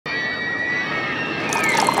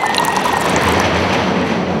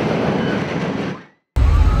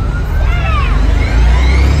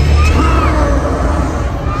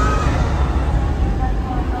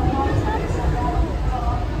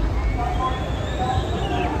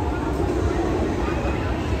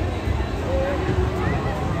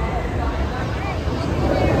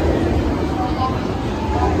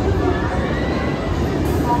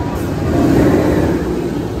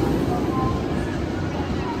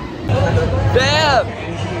Bam!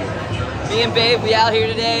 Me and Babe, we out here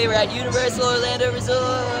today. We're at Universal Orlando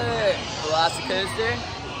Resort. Velocicoaster.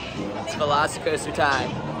 It's Velocicoaster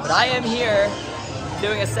time. But I am here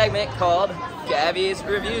doing a segment called Gabby's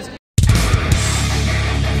Reviews.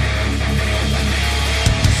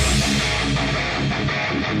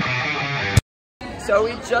 So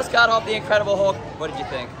we just got off the Incredible Hulk. What did you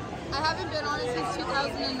think? I haven't been on it since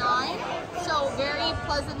 2009, so very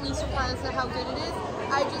pleasantly surprised at how good it is.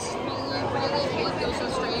 I just really hate those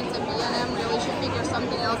restraints, and B&M really should figure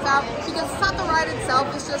something else out, because it's not the ride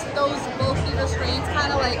itself, it's just those bulky restraints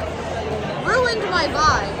kind of like ruined my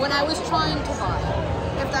vibe when I was trying to buy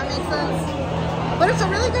it, if that makes sense. But it's a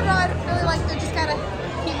really good ride. I really like it. Just gotta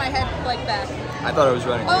keep my head like back. I thought it was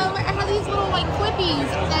running great. I had these little like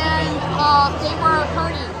clippies, and they were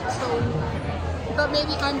hurting, so. But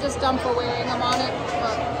maybe I'm just dumb for wearing them on it.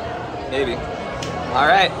 But. Maybe. All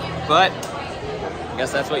right, but I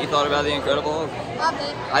guess that's what you thought about the Incredible Hulk. Loved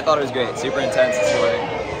it. I thought it was great. Super intense this morning.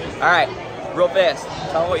 All right, real fast.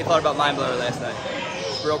 Tell me what you thought about Mind Blower last night.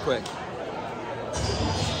 Real quick.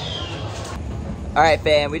 All right,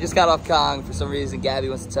 fam. We just got off Kong. For some reason, Gabby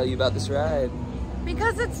wants to tell you about this ride.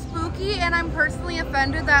 Because it's spooky, and I'm personally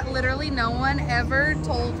offended that literally no one ever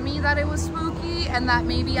told me that it was spooky and that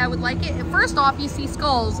maybe I would like it. First off, you see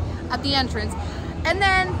skulls at the entrance, and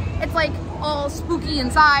then it's like all spooky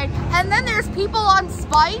inside, and then there's people on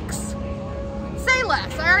spikes. Say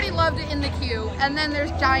less. I already loved it in the queue. And then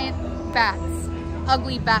there's giant bats,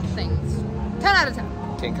 ugly bat things. 10 out of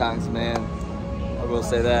 10. King Kong's the man. I will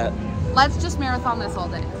say that. Let's just marathon this all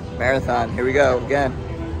day. Marathon. Here we go again.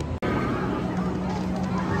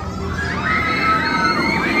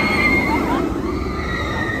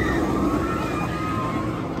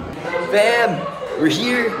 Bam! We're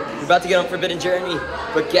here. We're about to get on Forbidden Journey,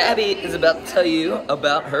 but Gabby is about to tell you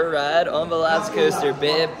about her ride on Velocicoaster.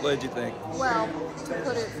 Babe, what did you think? Well, to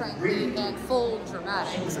put it frankly and full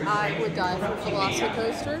dramatics, I would die for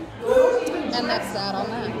Velocicoaster, and that's that on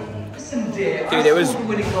that. Dude, it was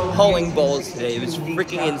hauling balls today. It was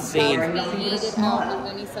freaking insane. We need it out in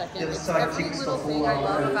any second. It's every little thing I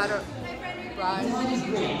love about a ride.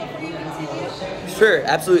 Sure,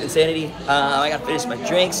 absolute insanity. I gotta finish my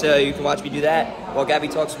drink, so you can watch me do that while Gabby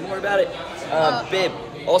talks more about it. Babe,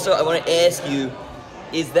 also I want to ask you,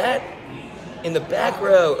 is that in the back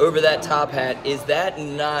row over that top hat, is that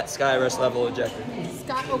not Skyrush level ejector?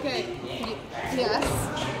 Okay, yes.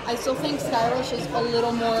 I still think Skyrush is a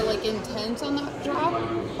little more like intense on that drop,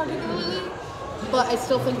 particularly. But I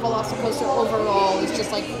still think Velocicoaster overall is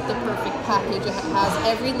just like the perfect package. It has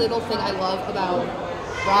every little thing I love about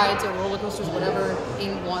rides or roller coasters, whatever,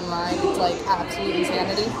 in one ride. It's like absolute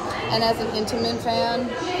insanity. And as an Intamin fan,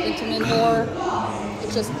 Intamin whore,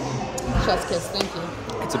 it's just chef's kiss. Thank you.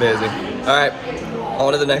 It's amazing. All right,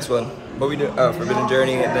 on to the next one. What we do? Oh, Forbidden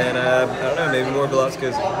Journey, and then I don't know, maybe more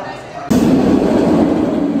Velocicoaster.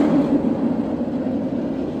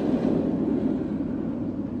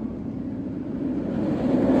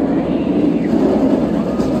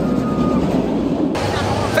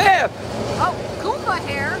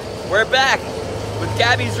 We're back with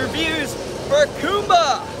Gabby's reviews for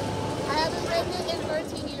Kumba. I haven't ridden it in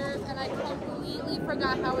 13 years, and I completely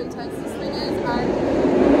forgot how intense this thing is. I'm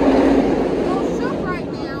so shook right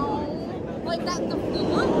now. Like that, the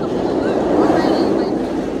already. Like,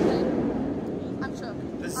 I'm shook.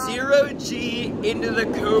 The 0G into the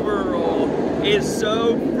Cobra roll is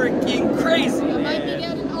so freaking crazy. I might be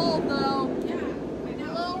getting old though. Yeah.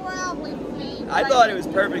 A little rambly for me. I thought it was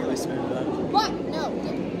perfectly smooth though. But no.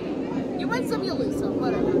 You win some, you lose some,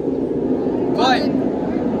 whatever. But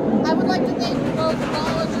I would like to thank both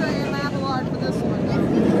Bollinger and Abelard for this one.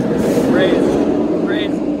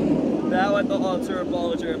 Praise thou at the altar of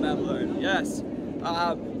Bollinger and Abelard. Yes.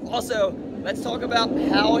 Also, let's talk about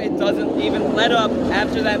how it doesn't even let up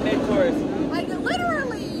after that mid-course. Like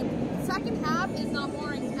literally, the second half is not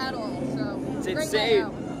boring at all. So it's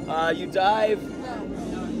insane. You dive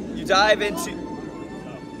into.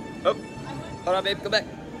 Oh, hold on, babe, come back.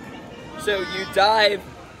 So you dive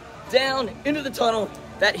down into the tunnel.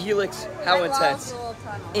 That helix, how intense.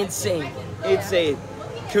 Insane. Insane.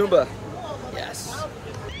 Kumba. Yes.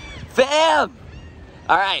 Fam!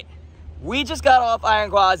 Alright. We just got off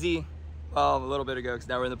Iron Gwazi. Well, a little bit ago, because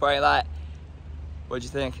now we're in the parking lot. What'd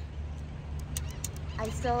you think? I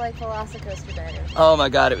still like Velocicoaster better. Oh my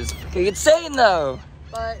god, it was freaking insane though.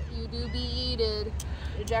 But you do be heated.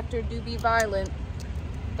 Ejector do be violent.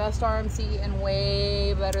 Best RMC and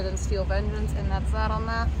way better than Steel Vengeance, and that's that on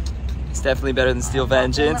that. It's definitely better than Steel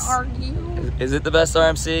Vengeance. Argue. Is it the best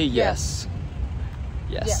RMC? Yes.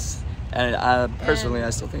 Yes. And personally,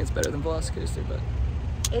 I still think it's better than Velocicoaster, but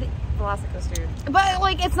Velocicoaster. But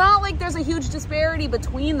like, it's not like there's a huge disparity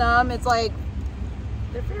between them. It's like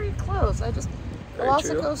they're very close.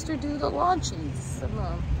 Velocicoaster do the launchies and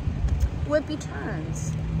the whippy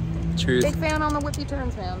turns. Truth. Big fan on the whippy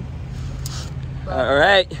turns, man. But, all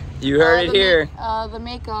right, you heard it here. The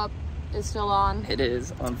makeup is still on. It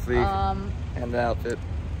is on fleek. And the outfit.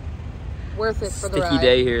 Worth it for the ride. Sticky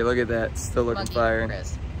day here. Look at that. Still looking Lucky fire.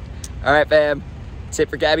 Chris. All right, fam. That's it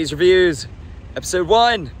for Gabby's Reviews. Episode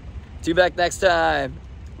 1. Tune back next time.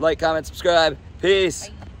 Like, comment, subscribe. Peace.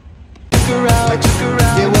 Bye.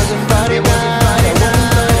 It was a Friday night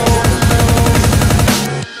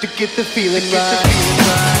to get the feeling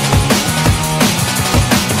right.